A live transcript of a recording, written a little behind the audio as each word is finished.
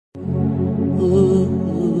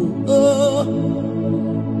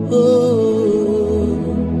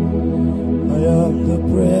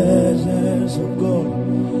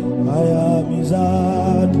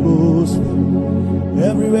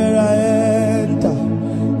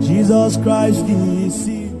Jesus Christ is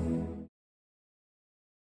He.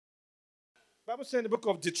 Bible says in the book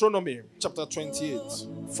of Deuteronomy, chapter 28,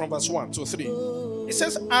 from verse 1 to 3, it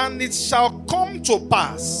says, "And it shall come to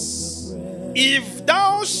pass, if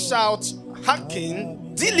thou shalt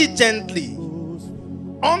hearken diligently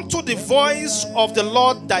unto the voice of the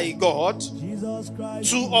Lord thy God,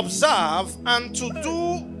 to observe and to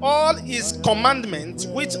do all his commandments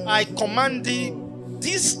which I command thee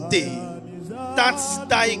this day, that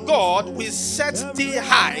thy God will set thee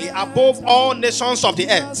high above all nations of the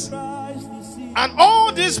earth. And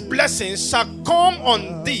all these blessings shall come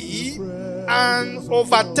on thee and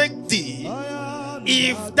overtake thee,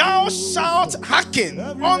 if thou shalt hearken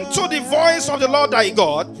unto the voice of the Lord thy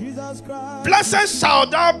God. Blessed shall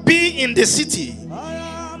thou be in the city,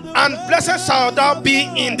 and blessed shall thou be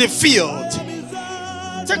in the field."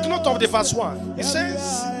 Take note of the verse 1. It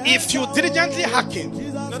says, if you diligently hearken.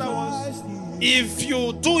 In other words, if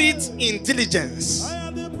you do it in diligence.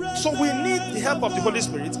 So we need the help of the Holy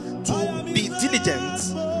Spirit to be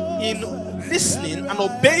diligent in listening and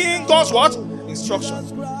obeying God's what?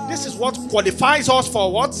 Instructions. This is what qualifies us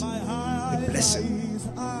for what? The blessing.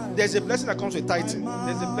 There's a blessing that comes with tithing.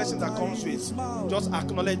 There's a blessing that comes with just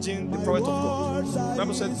acknowledging the prophet of God. The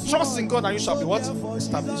Bible says, trust in God and you shall be what?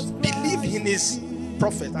 Established. Believe in his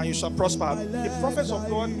prophet and you shall prosper. The prophet of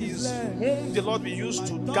God is whom the Lord will use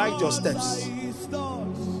to guide your steps.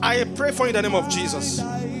 I pray for you in the name of Jesus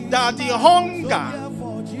that the hunger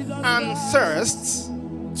and thirst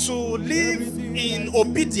to live in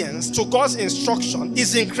obedience to God's instruction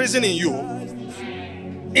is increasing in you.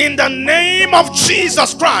 In the name of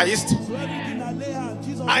Jesus Christ,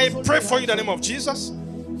 I pray for you in the name of Jesus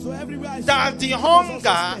that the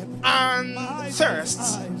hunger and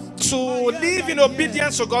thirst to live in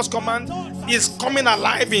obedience to God's command is coming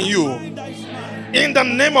alive in you. In the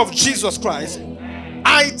name of Jesus Christ,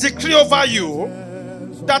 I decree over you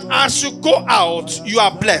that as you go out, you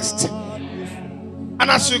are blessed. And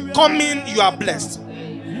as you come in, you are blessed.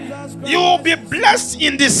 You will be blessed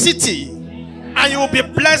in the city, and you will be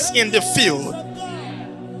blessed in the field.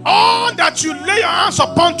 All that you lay your hands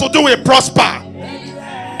upon to do will prosper.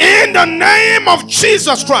 In the name of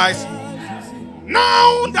Jesus Christ.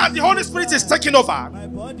 Now that the Holy Spirit is taking over,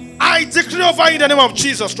 I decree over you in the name of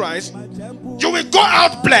Jesus Christ, you will go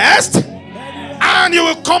out blessed and you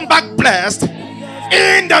will come back blessed.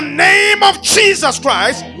 In the name of Jesus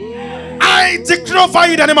Christ, I decree over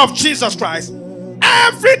you in the name of Jesus Christ,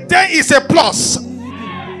 every day is a plus.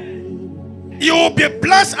 You will be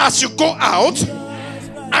blessed as you go out,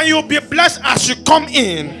 and you will be blessed as you come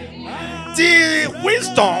in. The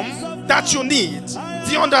wisdom that you need,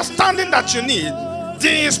 the understanding that you need,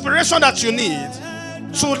 the inspiration that you need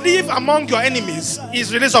to live among your enemies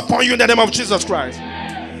is released upon you in the name of Jesus Christ.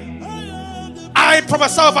 I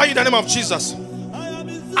prophesy over you in the name of Jesus.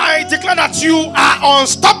 I declare that you are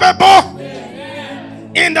unstoppable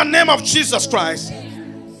in the name of Jesus Christ.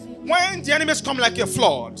 When the enemies come like a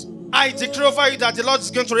flood, I declare over you that the Lord is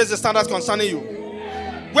going to raise the standards concerning you.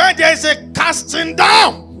 Where there is a casting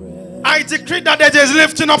down, I decree that there is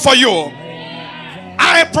lifting up for you.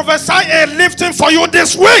 I prophesy a lifting for you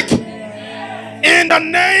this week. In the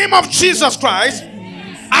name of Jesus Christ,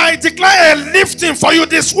 I declare a lifting for you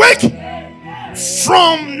this week.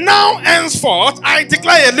 From now henceforth, I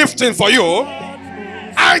declare a lifting for you.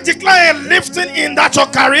 I declare a lifting in that your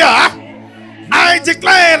career. I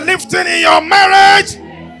declare a lifting in your marriage.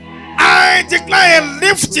 I declare a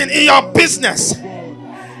lifting in your business.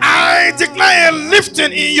 I declare a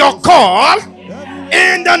lifting in your call.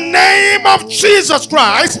 In the name of Jesus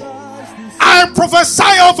Christ, I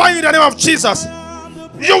prophesy over you in the name of Jesus.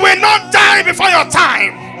 You will not die before your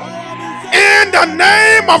time. In the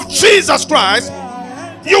name of Jesus Christ,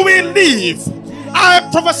 you will live. I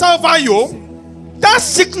prophesy over you, that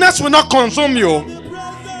sickness will not consume you.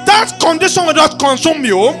 That condition will not consume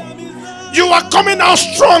you. You are coming out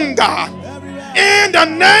stronger. In the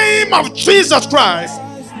name of Jesus Christ.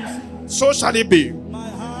 So shall it be.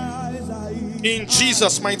 In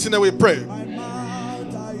Jesus' mighty name we pray.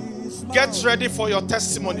 Get ready for your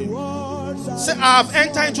testimony. Say, I have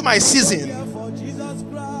entered into my season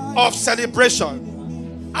of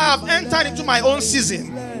celebration. I have entered into my own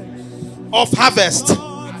season of harvest.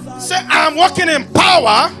 Say, I am walking in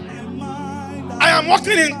power. I am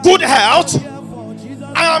walking in good health.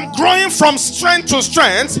 I am growing from strength to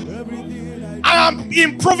strength. I am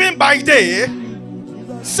improving by day.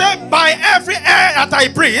 Say, by every air that I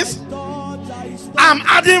breathe, I am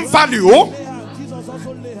adding value.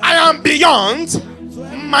 I am beyond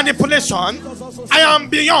manipulation. I am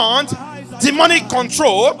beyond demonic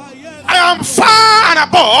control. I am far and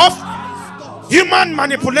above human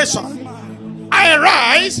manipulation. I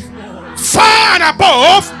rise far and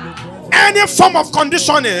above any form of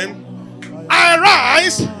conditioning. I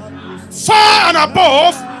rise far and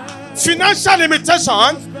above financial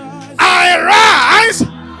limitation. I rise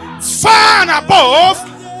far and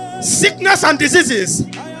above sickness and diseases.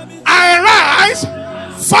 I rise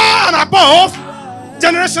far and above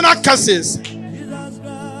generational curses.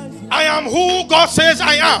 I am who God says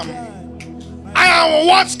I am. I am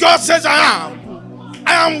what God says I am.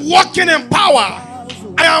 I am walking in power.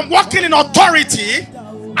 I am walking in authority.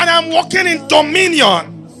 And I am walking in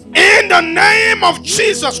dominion. In the name of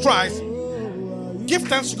Jesus Christ. Give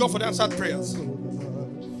thanks to God for the answered prayers.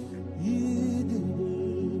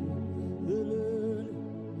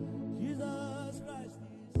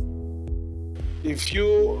 If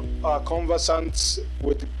you are conversant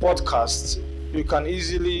with the podcast, you can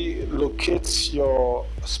easily locate your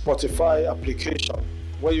Spotify application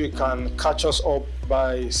where you can catch us up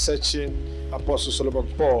by searching Apostle Solomon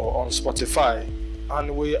Paul on Spotify.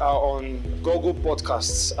 And we are on Google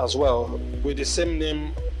Podcasts as well with the same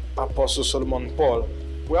name, Apostle Solomon Paul.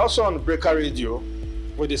 We're also on Breaker Radio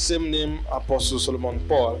with the same name, Apostle Solomon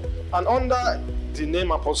Paul. And under the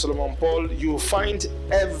name Apostle Solomon Paul, you find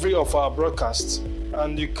every of our broadcasts,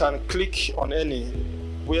 and you can click on any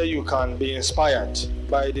where you can be inspired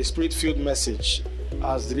by the Spirit-filled message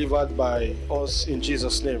as delivered by us in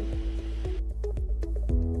Jesus' name.